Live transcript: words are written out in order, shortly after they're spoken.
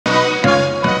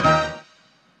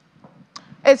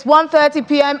It's 1:30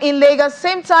 p.m. in Lagos,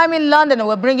 same time in London, and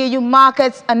we're bringing you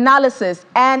markets analysis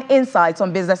and insights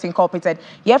on Business Incorporated.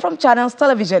 Here from Channels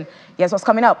Television. Here's what's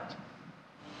coming up.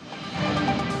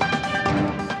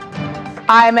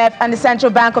 IMF and the Central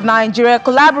Bank of Nigeria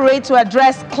collaborate to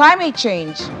address climate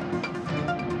change.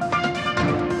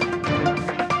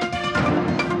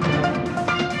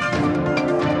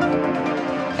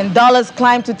 And dollars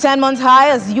climb to 10-month high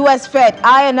as U.S. Fed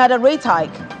eye another rate hike.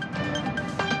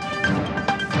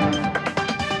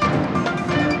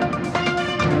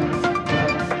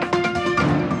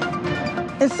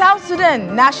 In South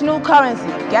Sudan, national currency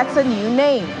gets a new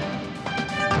name.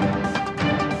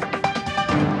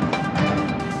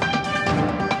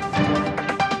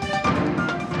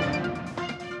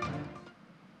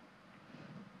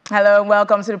 Hello and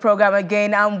welcome to the program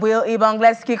again. I'm Will Ibang.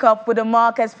 Let's kick off with the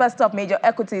markets. First up, major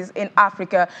equities in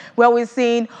Africa, where we're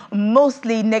seeing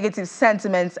mostly negative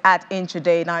sentiments at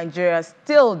intraday. Nigeria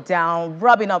still down,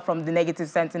 rubbing up from the negative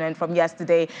sentiment from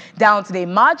yesterday. Down today,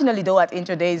 marginally though at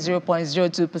intraday,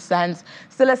 0.02%.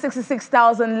 Still at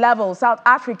 66,000 level. South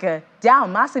Africa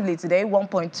down massively today,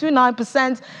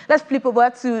 1.29%. Let's flip over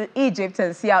to Egypt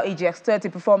and see how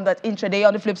EGX30 performed at intraday.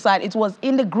 On the flip side, it was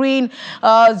in the green,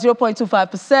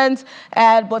 0.25%.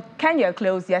 But Kenya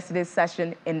closed yesterday's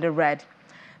session in the red.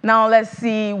 Now let's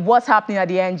see what's happening at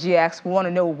the NGX. We want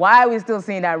to know why we're still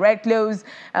seeing that red close,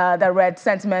 that red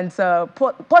sentiment,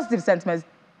 positive sentiments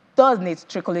does need to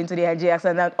trickle into the NGX.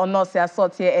 And then Onose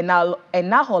Asotie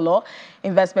Enaholo,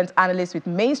 investment analyst with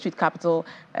Main Street Capital,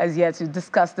 is here to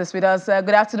discuss this with us.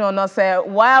 Good afternoon, Onose.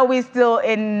 Why are we still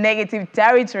in negative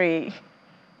territory?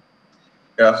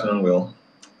 Good afternoon, Will.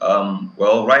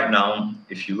 Well, right now,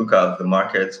 if you look at the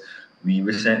markets, we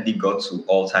recently got to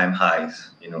all-time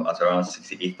highs, at around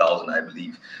 68,000, I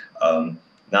believe.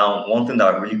 Now, one thing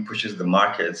that really pushes the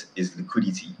markets is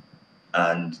liquidity.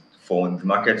 And for the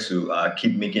market to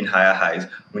keep making higher highs,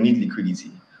 we need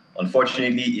liquidity.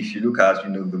 Unfortunately, if you look at,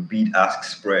 the bid-ask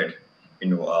spread,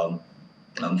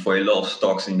 for a lot of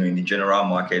stocks, in the general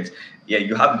market, yeah,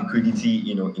 you have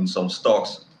liquidity, in some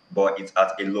stocks, but it's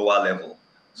at a lower level.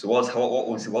 So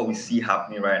what we see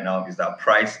happening right now is that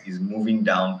price is moving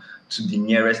down to the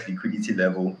nearest liquidity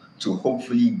level to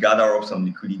hopefully gather up some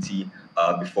liquidity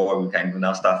before we can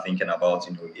now start thinking about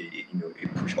a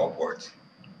push upwards.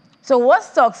 So what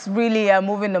stocks really are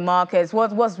moving the markets?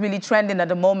 What's really trending at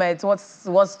the moment? What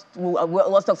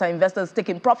stocks are investors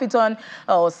taking profit on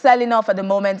or selling off at the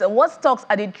moment? And what stocks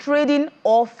are they trading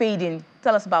or fading?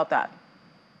 Tell us about that.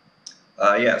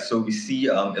 Yeah, so we see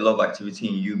a lot of activity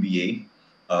in UBA.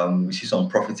 We see some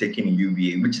profit taking in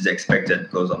UBA, which is expected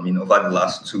because over the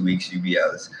last 2 weeks, UBA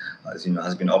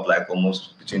has been up like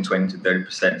almost between 20 to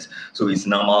 30%. So it's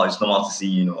normal. It's normal to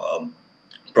see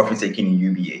profit taking in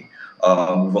UBA.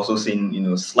 We've also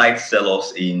seen slight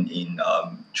sell-offs in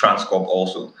Transcorp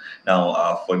also. Now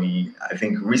I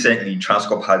think recently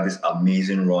Transcorp had this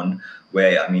amazing run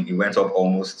where it went up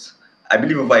almost, I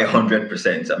believe, over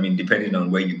 100%. Depending on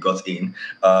where you got in,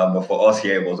 but for us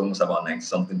here, it was almost about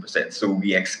 90-something%. So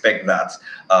we expect that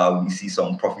we see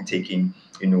some profit taking,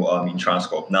 in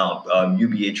Transcorp. Now,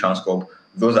 UBA, Transcorp,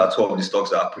 those are two of the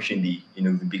stocks that are pushing the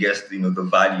biggest, the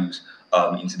values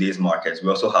in today's markets. We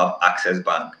also have Access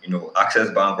Bank. Access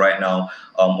Bank right now,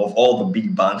 of all the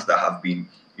big banks that have been,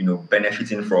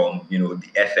 benefiting from, the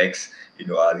FX, the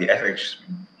FX,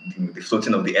 the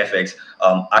floating of the FX.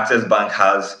 Access Bank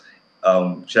has,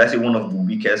 should I say, one of the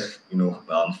weakest,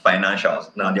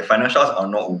 financials. Now, their financials are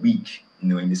not weak,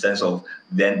 in the sense of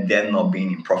them not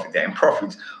being in profit. They're in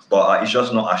profit, but it's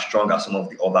just not as strong as some of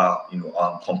the other,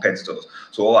 competitors.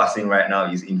 So what we're seeing right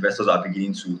now is investors are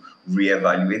beginning to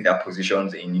reevaluate their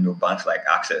positions in, banks like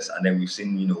Access, and then we've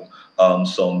seen,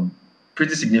 some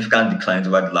pretty significant declines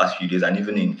over the last few days, and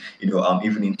even in,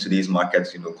 even in today's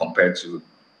markets, compared to,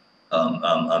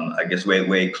 I guess where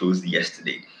it closed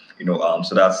yesterday.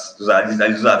 So those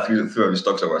are three of the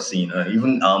stocks that we're seeing.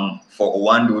 Even for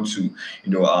Owando too,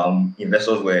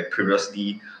 investors were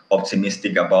previously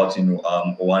optimistic about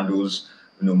Owando's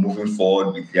moving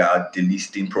forward with their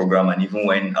delisting program, and even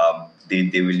when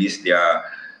they released their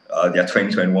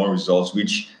 2021 results,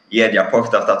 which their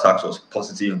profit after tax was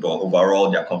positive, but overall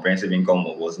their comprehensive income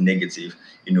was negative.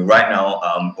 Right now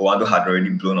Owando had already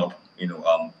blown up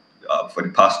for the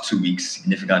past 2 weeks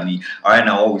significantly. Right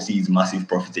now, all we see is massive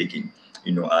profit taking,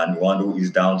 and Owando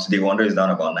is down today. Owando is down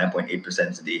about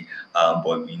 9.8% today,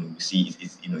 but we see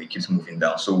it keeps moving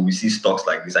down. So we see stocks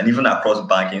like this, and even across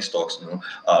banking stocks,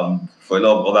 for a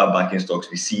lot of other banking stocks,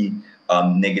 we see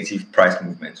negative price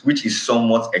movements, which is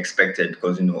somewhat expected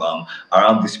because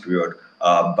around this period,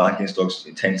 banking stocks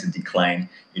tend to decline,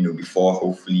 before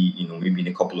hopefully, maybe in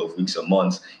a couple of weeks or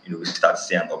months, we start to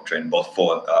see an uptrend. But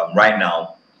for right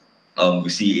now, we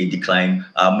see a decline,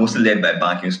 mostly led by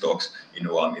banking stocks, in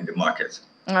the market.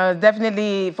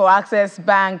 Definitely for Access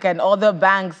Bank and other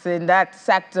banks in that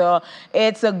sector,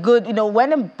 it's a good,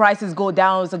 when the prices go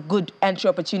down, it's a good entry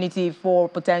opportunity for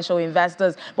potential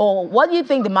investors. But what do you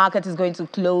think the market is going to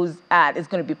close at? Is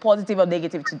going to be positive or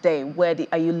negative today? Where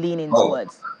are you leaning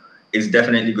towards? It's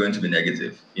definitely going to be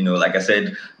negative. Like I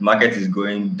said, market is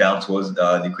going down towards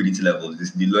liquidity levels.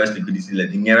 The lowest liquidity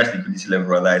level, the nearest liquidity level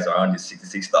rather, is around the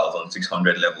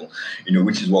 66,600 level,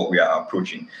 which is what we are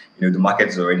approaching. The market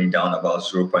is already down about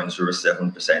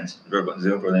 0.07%,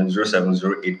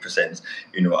 0.0708%.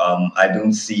 I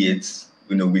don't see it,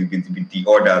 with the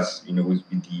orders,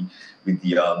 with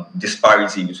the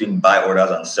disparity between buy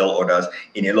orders and sell orders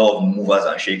in a lot of movers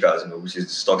and shakers, which is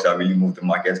the stocks that really move the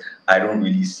market. I don't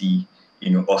really see,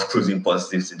 us closing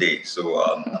positive today. So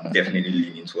I'm definitely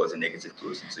leaning towards a negative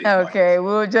closing. Okay,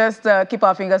 we'll just keep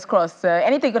our fingers crossed.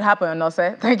 Anything could happen,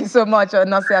 Onose. Thank you so much,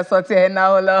 Onose Asotie,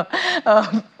 Naola,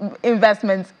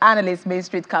 investment analyst, Main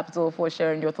Street Capital, for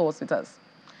sharing your thoughts with us.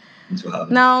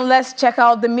 Now, let's check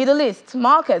out the Middle East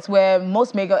markets, where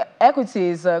most mega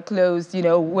equities closed,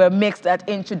 were mixed at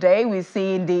intraday. We've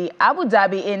seen the Abu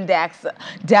Dhabi index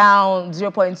down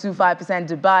 0.25%,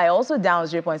 Dubai also down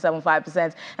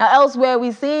 0.75%. Now, elsewhere,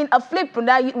 we've seen a flip from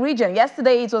that region.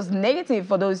 Yesterday, it was negative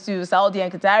for those two, Saudi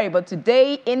and Qatari, but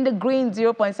today in the green,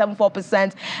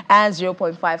 0.74% and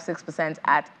 0.56%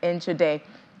 at intraday.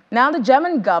 Now, the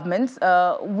German government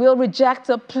will reject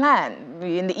a plan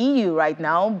in the EU right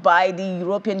now by the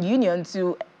European Union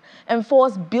to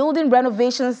enforce building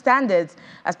renovation standards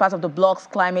as part of the bloc's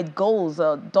climate goals.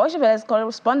 Deutsche Welle's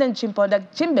correspondent Chimpoda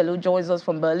Chimbelu joins us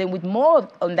from Berlin with more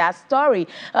on that story.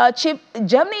 Chip,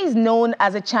 Germany is known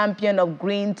as a champion of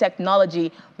green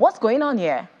technology. What's going on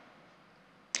here?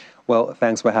 Well,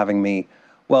 thanks for having me.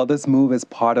 Well, this move is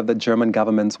part of the German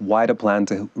government's wider plan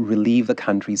to relieve the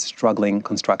country's struggling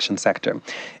construction sector.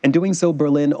 In doing so,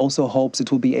 Berlin also hopes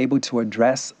it will be able to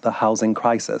address the housing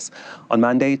crisis. On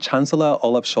Monday, Chancellor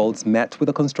Olaf Scholz met with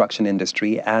the construction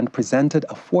industry and presented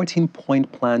a 14-point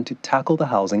plan to tackle the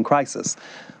housing crisis.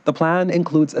 The plan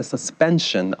includes a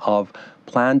suspension of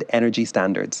planned energy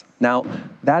standards. Now,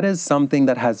 that is something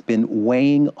that has been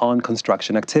weighing on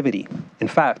construction activity. In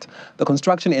fact, the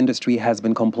construction industry has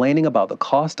been complaining about the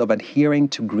cost of adhering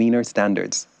to greener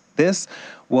standards. This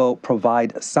will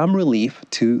provide some relief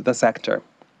to the sector.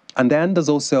 And then there's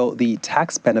also the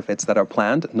tax benefits that are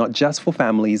planned, not just for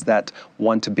families that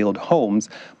want to build homes,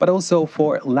 but also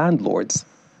for landlords.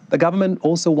 The government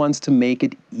also wants to make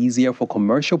it easier for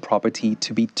commercial property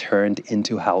to be turned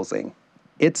into housing.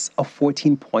 It's a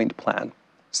 14-point plan.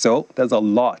 So there's a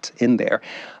lot in there.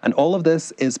 And all of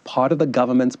this is part of the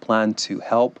government's plan to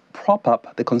help prop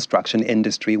up the construction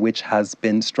industry, which has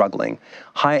been struggling.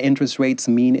 Higher interest rates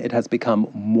mean it has become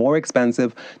more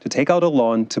expensive to take out a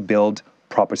loan to build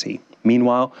property.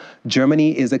 Meanwhile,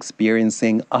 Germany is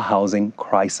experiencing a housing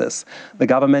crisis. The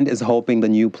government is hoping the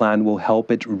new plan will help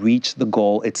it reach the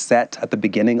goal it set at the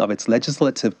beginning of its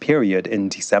legislative period in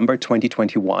December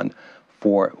 2021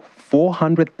 for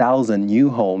 400,000 new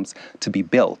homes to be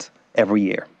built every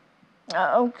year.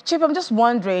 Chip, I'm just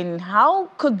wondering, how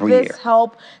could this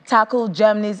help tackle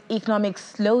Germany's economic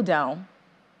slowdown?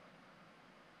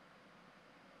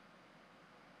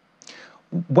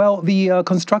 Well, the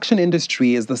construction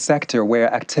industry is the sector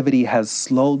where activity has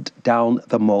slowed down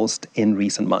the most in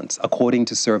recent months, according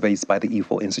to surveys by the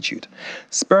IFO Institute.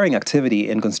 Spurring activity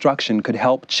in construction could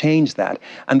help change that,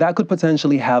 and that could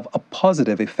potentially have a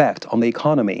positive effect on the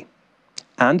economy.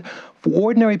 And for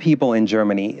ordinary people in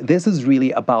Germany, this is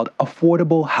really about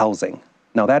affordable housing.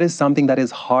 Now, that is something that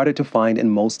is harder to find in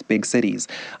most big cities,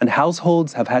 and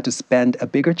households have had to spend a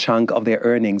bigger chunk of their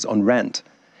earnings on rent.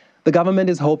 The government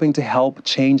is hoping to help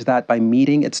change that by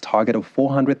meeting its target of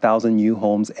 400,000 new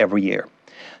homes every year.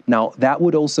 Now, that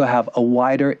would also have a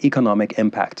wider economic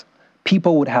impact.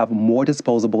 People would have more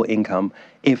disposable income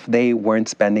if they weren't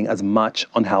spending as much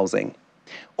on housing.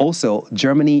 Also,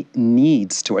 Germany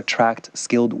needs to attract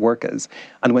skilled workers.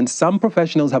 And when some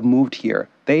professionals have moved here,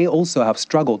 they also have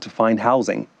struggled to find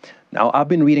housing. Now, I've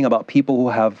been reading about people who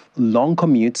have long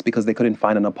commutes because they couldn't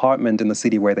find an apartment in the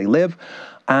city where they live.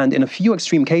 And in a few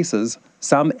extreme cases,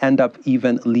 some end up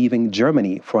even leaving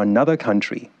Germany for another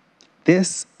country.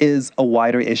 This is a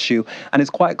wider issue, and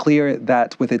it's quite clear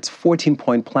that with its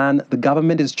 14-point plan, the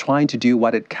government is trying to do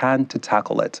what it can to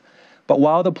tackle it. But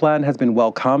while the plan has been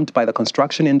welcomed by the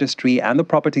construction industry and the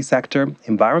property sector,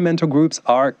 environmental groups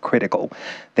are critical.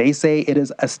 They say it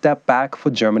is a step back for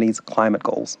Germany's climate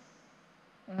goals.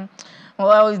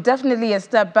 Well, it's definitely a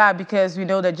step back because we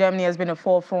know that Germany has been a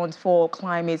forefront for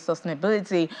climate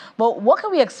sustainability. But what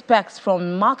can we expect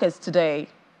from markets today?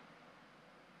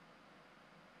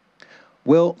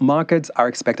 Well, markets are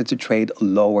expected to trade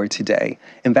lower today.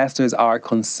 Investors are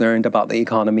concerned about the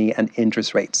economy and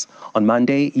interest rates. On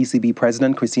Monday, ECB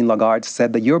President Christine Lagarde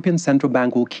said the European Central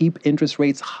Bank will keep interest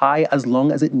rates high as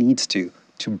long as it needs to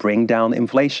bring down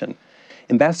inflation.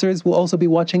 Investors will also be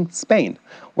watching Spain,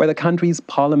 where the country's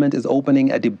parliament is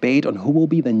opening a debate on who will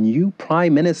be the new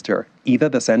prime minister, either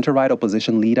the center-right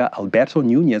opposition leader Alberto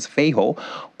Núñez Feijóo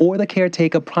or the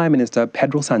caretaker prime minister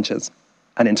Pedro Sánchez.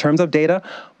 And in terms of data,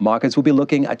 markets will be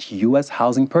looking at U.S.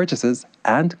 housing purchases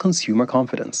and consumer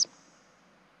confidence.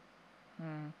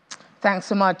 Thanks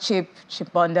so much,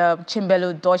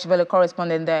 Chimbelu, Deutsche Welle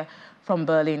correspondent there from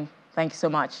Berlin. Thank you so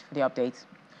much for the update.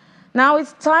 Now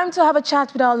it's time to have a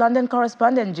chat with our London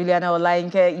correspondent, Juliana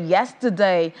Olainke.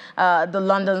 Yesterday, the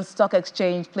London Stock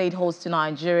Exchange played host to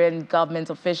Nigerian government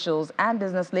officials and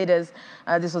business leaders.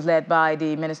 This was led by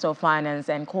the Minister of Finance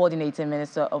and Coordinating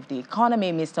Minister of the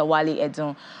Economy, Mr. Wale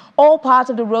Edun. All part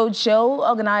of the roadshow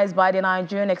organized by the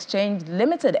Nigerian Exchange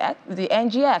Limited, the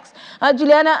NGX.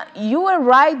 Juliana, you were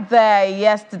right there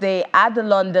yesterday at the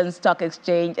London Stock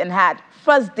Exchange and had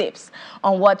first dips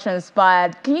on what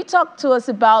transpired. Can you talk to us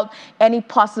about any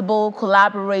possible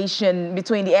collaboration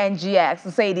between the NGX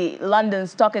and, say, the London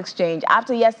Stock Exchange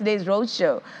after yesterday's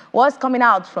roadshow? What's coming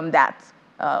out from that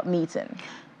meeting?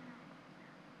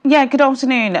 Yeah, good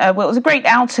afternoon. Well, it was a great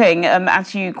outing,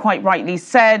 as you quite rightly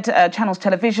said. Channels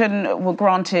Television were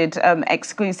granted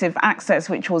exclusive access,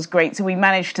 which was great. So we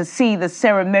managed to see the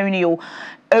ceremonial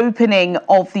opening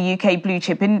of the UK Blue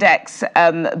Chip Index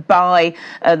by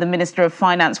the Minister of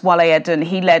Finance, Wale Edun.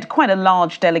 He led quite a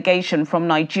large delegation from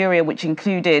Nigeria, which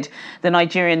included the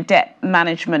Nigerian Debt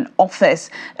Management Office,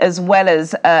 as well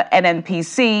as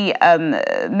NNPC.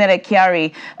 Mere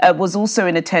Kyari was also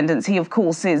in attendance. He, of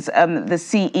course, is the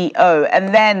CEO.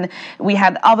 And then we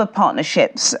had other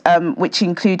partnerships, which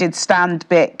included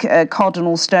Stanbic,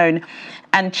 Cardinal Stone,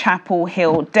 and Chapel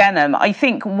Hill Denham. I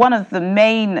think one of the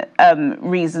main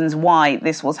reasons why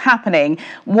this was happening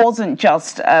wasn't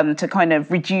just to kind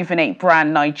of rejuvenate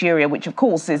brand Nigeria, which of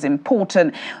course is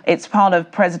important. It's part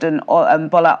of President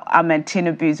Bola Ahmed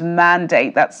Tinubu's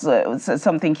mandate. That's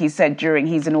something he said during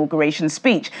his inauguration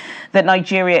speech, that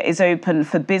Nigeria is open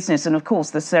for business. And of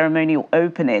course, the ceremonial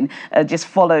opening just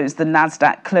follows the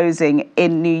NASDAQ closing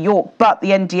in New York. But the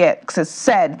NDX has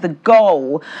said the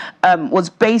goal was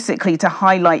basically to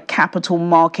highlight capital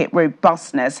market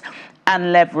robustness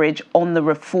and leverage on the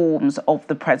reforms of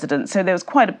the president. So there was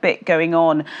quite a bit going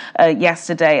on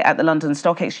yesterday at the London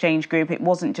Stock Exchange Group. It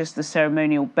wasn't just the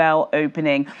ceremonial bell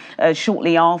opening.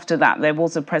 Shortly after that, there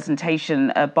was a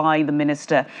presentation by the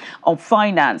Minister of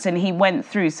Finance, and he went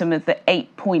through some of the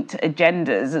 8-point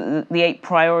agendas, the 8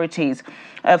 priorities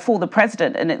for the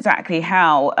president, and exactly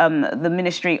how the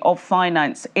Ministry of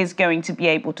Finance is going to be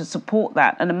able to support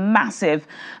that. And a massive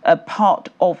part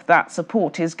of that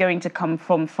support is going to come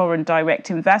from foreign direct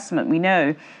investment. We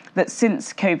know that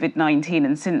since COVID-19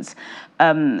 and since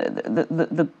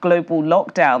the global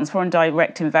lockdowns, foreign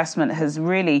direct investment has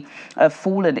really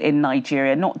fallen in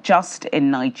Nigeria, not just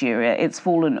in Nigeria. It's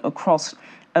fallen across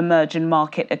emerging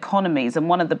market economies. And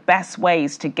one of the best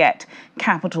ways to get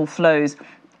capital flows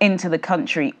into the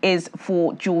country is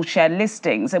for dual share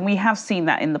listings. And we have seen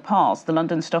that in the past. The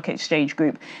London Stock Exchange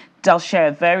Group does share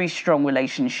a very strong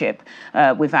relationship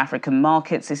with African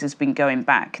markets. This has been going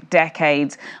back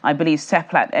decades. I believe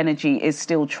Seplat Energy is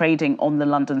still trading on the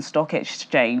London Stock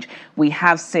Exchange. We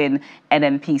have seen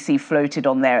NNPC floated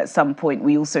on there at some point.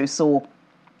 We also saw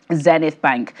Zenith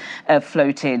Bank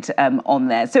floated on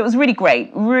there. So it was really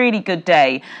great, really good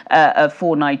day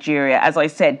for Nigeria. As I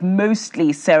said,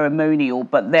 mostly ceremonial,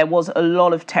 but there was a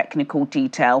lot of technical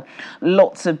detail,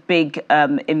 lots of big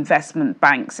investment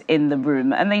banks in the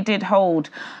room, and they did hold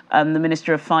the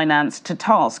Minister of Finance to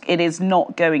task. It is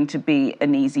not going to be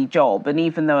an easy job, and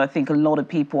even though I think a lot of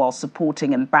people are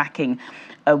supporting and backing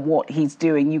what he's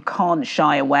doing, you can't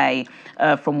shy away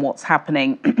from what's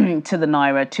happening to the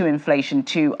Naira, to inflation,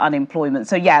 to unemployment.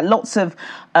 So yeah, lots of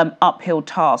uphill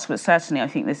tasks, but certainly I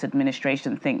think this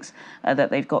administration thinks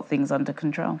that they've got things under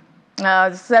control.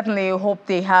 Certainly hope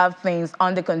they have things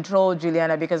under control,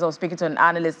 Juliana, because I was speaking to an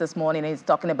analyst this morning and he's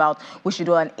talking about we should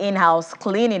do an in-house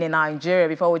cleaning in Nigeria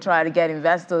before we try to get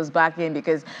investors back in,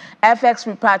 because FX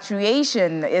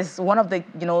repatriation is one of the,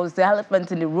 is the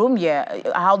elephant in the room here.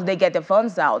 How do they get the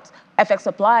funds out? FX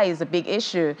supply is a big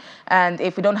issue. And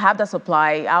if we don't have the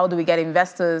supply, how do we get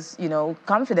investors,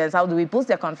 confidence? How do we boost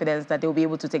their confidence that they'll be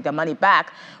able to take their money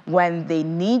back when they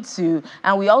need to?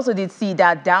 And we also did see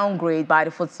that downgrade by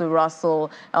the FTSE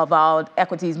Russell of our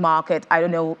equities market. I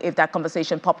don't know if that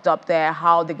conversation popped up there,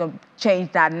 how they're going to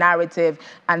change that narrative.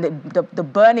 And the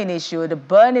burning issue, the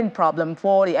burning problem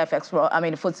for the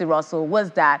FTSE Russell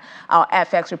was that our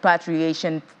FX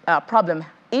repatriation problem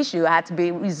issue had to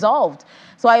be resolved.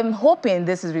 So I'm hoping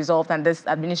this is resolved and this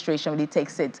administration really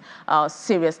takes it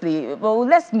seriously. Well,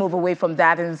 let's move away from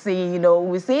that and see,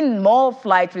 we're seeing more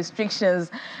flight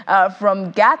restrictions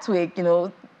from Gatwick,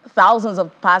 thousands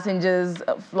of passengers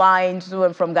flying to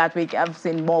and from Gatwick. I've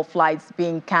seen more flights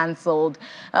being cancelled.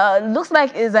 Looks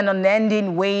like it's an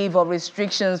unending wave of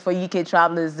restrictions for UK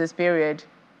travelers this period.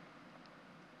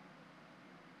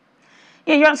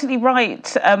 Yeah, you're absolutely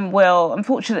right, Will.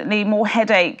 Unfortunately, more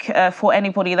headache for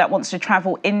anybody that wants to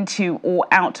travel into or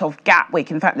out of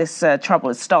Gatwick. In fact, this trouble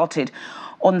has started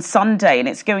on Sunday, and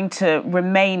it's going to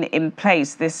remain in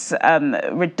place, this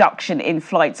reduction in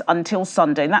flights until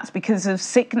Sunday, and that's because of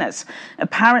sickness.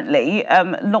 Apparently,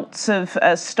 lots of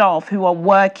staff who are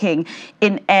working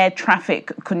in air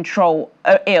traffic control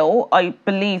are ill. I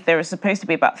believe there are supposed to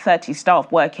be about 30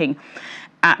 staff working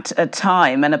at a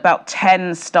time, and about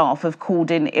 10 staff have called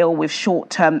in ill with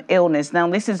short-term illness. Now,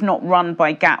 this is not run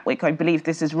by Gatwick. I believe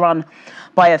this is run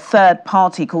by a third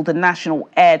party called the National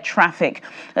Air Traffic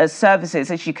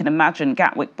Services. As you can imagine,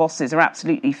 Gatwick bosses are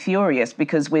absolutely furious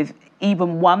because with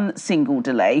even one single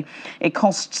delay, it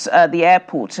costs the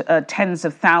airport tens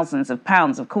of thousands of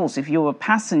pounds. Of course, if you're a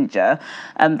passenger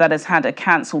that has had a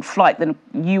cancelled flight, then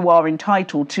you are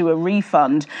entitled to a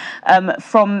refund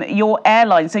from your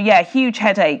airline. So, yeah, huge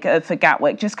headache for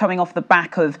Gatwick, just coming off the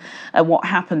back of what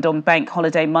happened on Bank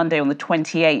Holiday Monday on the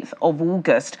 28th of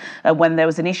August, when there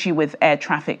was an issue with air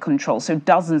traffic control. So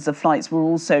dozens of flights were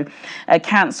also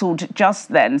cancelled just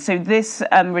then. So this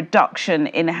reduction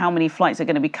in how many flights are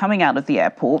going to be coming out of the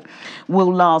airport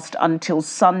will last until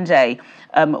Sunday.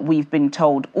 We've been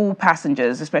told all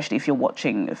passengers, especially if you're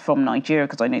watching from Nigeria,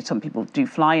 because I know some people do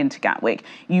fly into Gatwick,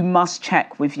 you must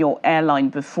check with your airline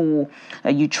before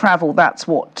you travel. That's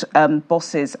what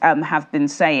bosses have been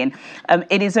saying.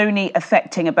 It is only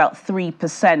affecting about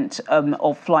 3%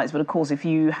 of flights, but of course, if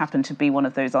you happen to be one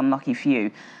of those unlucky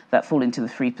few that fall into the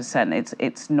 3%,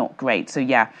 it's not great. So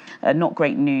yeah, not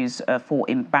great news for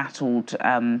embattled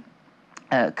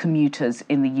commuters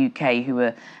in the UK who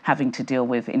are having to deal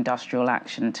with industrial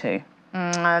action too.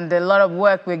 And a lot of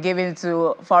work we're giving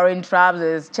to foreign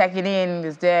travelers, checking in,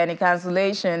 is there any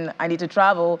cancellation? I need to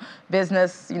travel,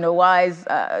 business, wise,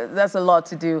 that's a lot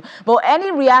to do. But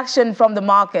any reaction from the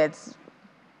markets?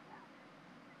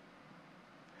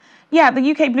 Yeah,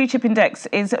 the UK Blue Chip Index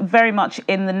is very much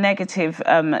in the negative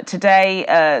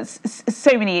today.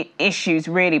 So many issues,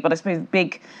 really, but I suppose the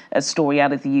big story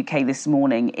out of the UK this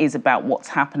morning is about what's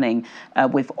happening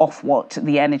with Ofwat,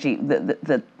 the energy,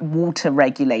 the water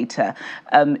regulator,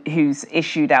 who's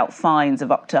issued out fines of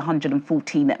up to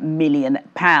 £114 million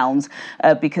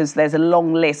because there's a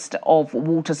long list of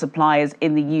water suppliers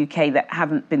in the UK that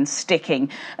haven't been sticking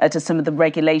to some of the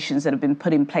regulations that have been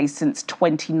put in place since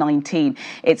 2019.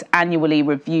 It's annually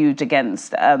reviewed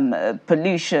against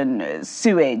pollution,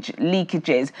 sewage,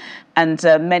 leakages, and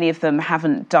many of them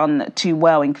haven't done too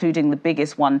well, including the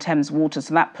biggest one, Thames Water.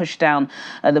 So that pushed down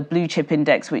the Blue Chip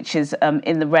Index, which is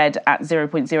in the red at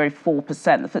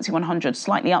 0.04%. The FTSE 100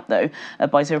 slightly up, though,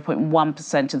 by 0.1%,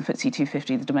 and the FTSE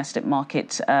 250, the domestic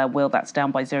market, that's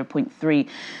down by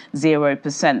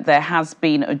 0.30%. There has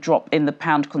been a drop in the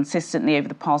pound consistently over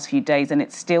the past few days, and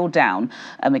it's still down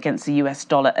against the US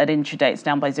dollar at intraday. It's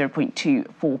down by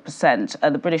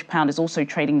 0.24%. The British pound is also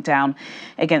trading down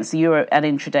against the euro at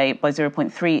intraday by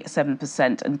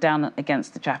 0.37% and down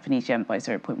against the Japanese yen by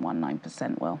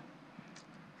 0.19%, Will.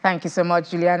 Thank you so much,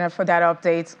 Juliana, for that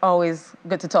update. Always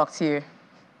good to talk to you.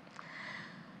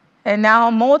 And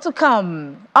now more to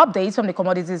come. Updates from the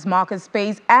commodities market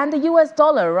space and the US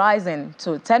dollar rising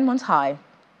to a 10-month high.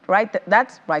 Right,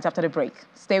 that's right after the break.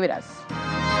 Stay with us.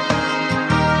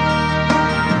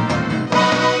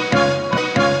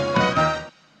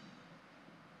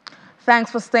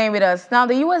 Thanks for staying with us. Now,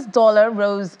 the US dollar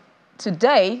rose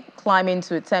today, climbing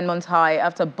to a 10-month high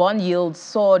after bond yields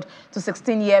soared to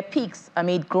 16-year peaks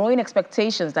amid growing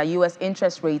expectations that U.S.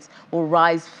 interest rates will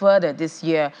rise further this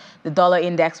year. The dollar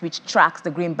index, which tracks the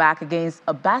greenback against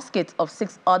a basket of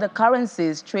 6 other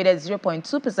currencies, traded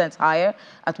 0.2% higher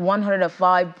at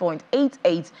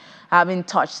 105.88, having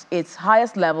touched its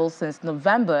highest level since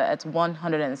November at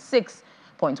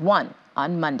 106.1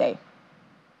 on Monday.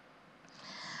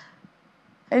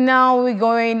 And now we're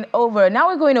going over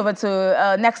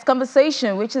to next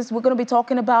conversation, which is we're going to be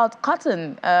talking about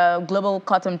cotton. Global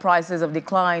cotton prices have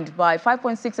declined by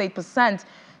 5.68%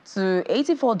 to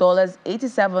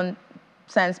 $84.87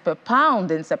 per pound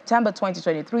in September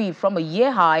 2023 from a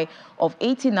year high of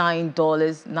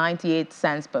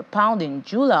 $89.98 per pound in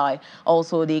July.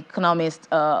 Also, the Economist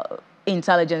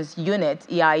Intelligence Unit,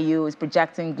 EIU, is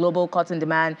projecting global cotton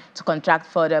demand to contract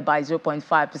further by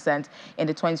 0.5% in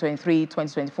the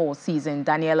 2023-2024 season.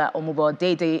 Daniela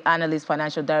Omubodede, analyst,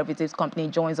 financial derivatives company,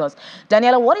 joins us.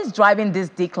 Daniela, what is driving this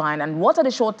decline and what are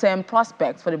the short-term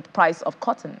prospects for the price of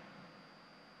cotton?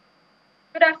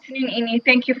 Good afternoon, Ini.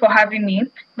 Thank you for having me.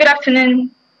 Good afternoon.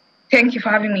 Thank you for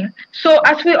having me. So,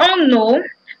 as we all know,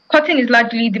 cotton is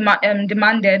largely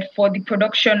demanded for the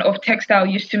production of textile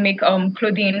used to make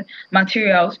clothing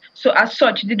materials. So, as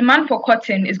such, the demand for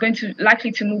cotton is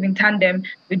likely to move in tandem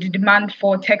with the demand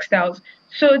for textiles.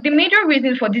 So, the major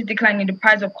reason for this decline in the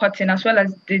price of cotton, as well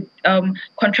as the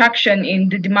contraction in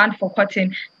the demand for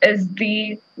cotton, is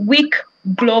the weak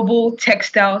global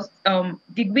textile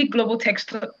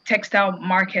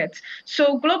market.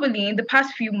 So globally, in the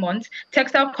past few months,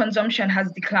 textile consumption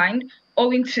has declined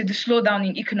owing to the slowdown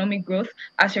in economic growth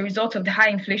as a result of the high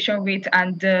inflation rate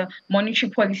and the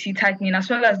monetary policy tightening, as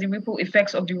well as the ripple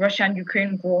effects of the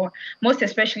Russian-Ukraine war, most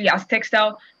especially as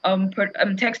textile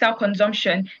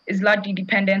consumption is largely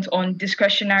dependent on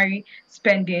discretionary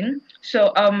spending.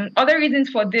 So other reasons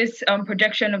for this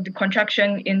projection of the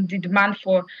contraction in the demand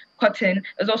for cotton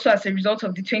is also as a result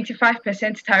of the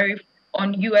 25% tariff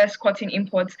on U.S. cotton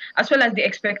imports, as well as the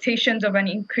expectations of an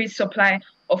increased supply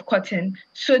of cotton.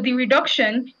 So the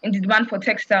reduction in the demand for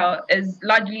textile is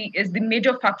the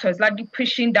major factor, is largely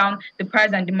pushing down the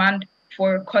price and demand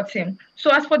for cotton.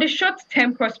 So as for the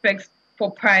short-term prospects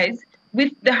for price,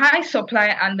 with the high supply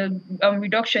and the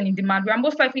reduction in demand, we are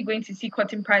most likely going to see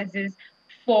cotton prices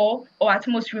fall or at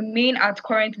most remain at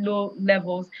current low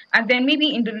levels. And then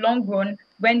maybe in the long run,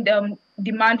 when the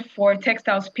demand for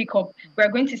textiles pick up, we're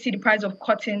going to see the price of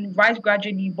cotton rise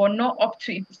gradually, but not up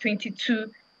to its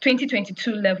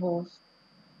 2022 levels.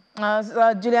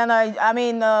 Juliana,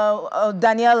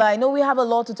 Daniela, I know we have a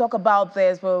lot to talk about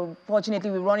this, but fortunately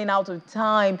we're running out of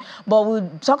time. But we'll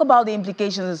talk about the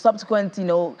implications and subsequent,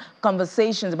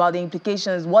 conversations about the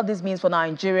implications, what this means for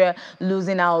Nigeria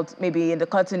losing out maybe in the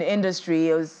cotton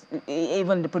industry, or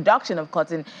even the production of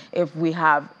cotton, if we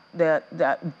have the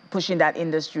pushing that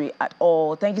industry at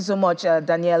all. Thank you so much,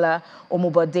 Daniela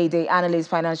Omubodede, analyst,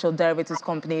 financial derivatives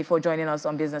company, for joining us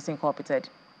on Business Incorporated.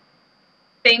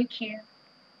 Thank you.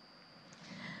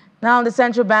 Now, the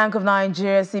Central Bank of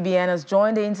Nigeria, CBN, has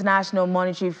joined the International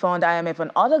Monetary Fund, IMF, and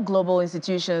other global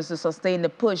institutions to sustain the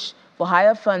push for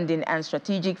higher funding and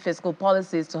strategic fiscal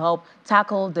policies to help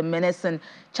tackle the menacing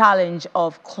challenge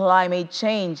of climate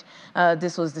change.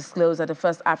 This was disclosed at the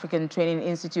First African Training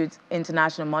Institute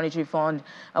International Monetary Fund,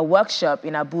 a workshop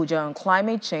in Abuja on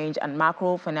climate change and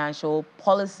macro financial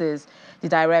policies. The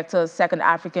director, Second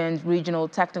African Regional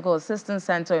Technical Assistance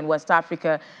Center in West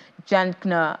Africa,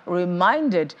 Jankna,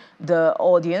 reminded the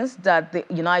audience that the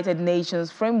United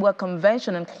Nations Framework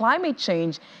Convention on Climate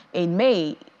Change in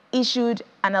May issued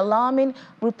an alarming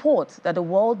report that the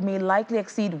world may likely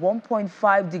exceed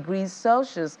 1.5 degrees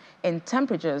Celsius in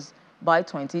temperatures by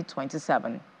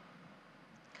 2027.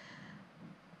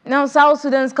 Now, South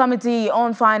Sudan's Committee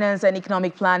on Finance and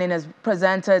Economic Planning has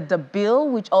presented the bill,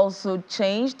 which also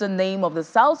changed the name of the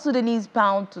South Sudanese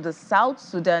pound to the South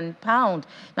Sudan pound.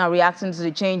 Now, reacting to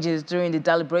the changes during the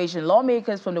deliberation,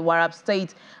 lawmakers from the Warab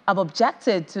state have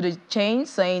objected to the change,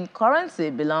 saying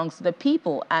currency belongs to the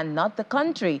people and not the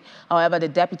country. However, the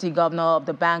deputy governor of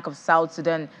the Bank of South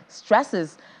Sudan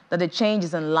stresses that the change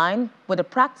is in line with the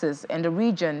practice in the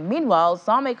region. Meanwhile,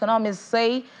 some economists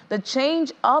say the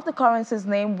change of the currency's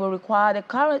name will require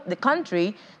the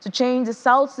country to change the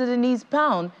South Sudanese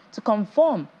pound to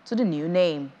conform to the new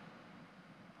name.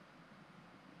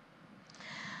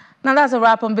 Now, that's a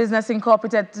wrap on Business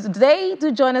Incorporated today. Do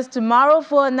join us tomorrow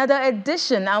for another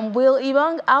edition. I'm Will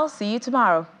Ibang. I'll see you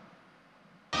tomorrow.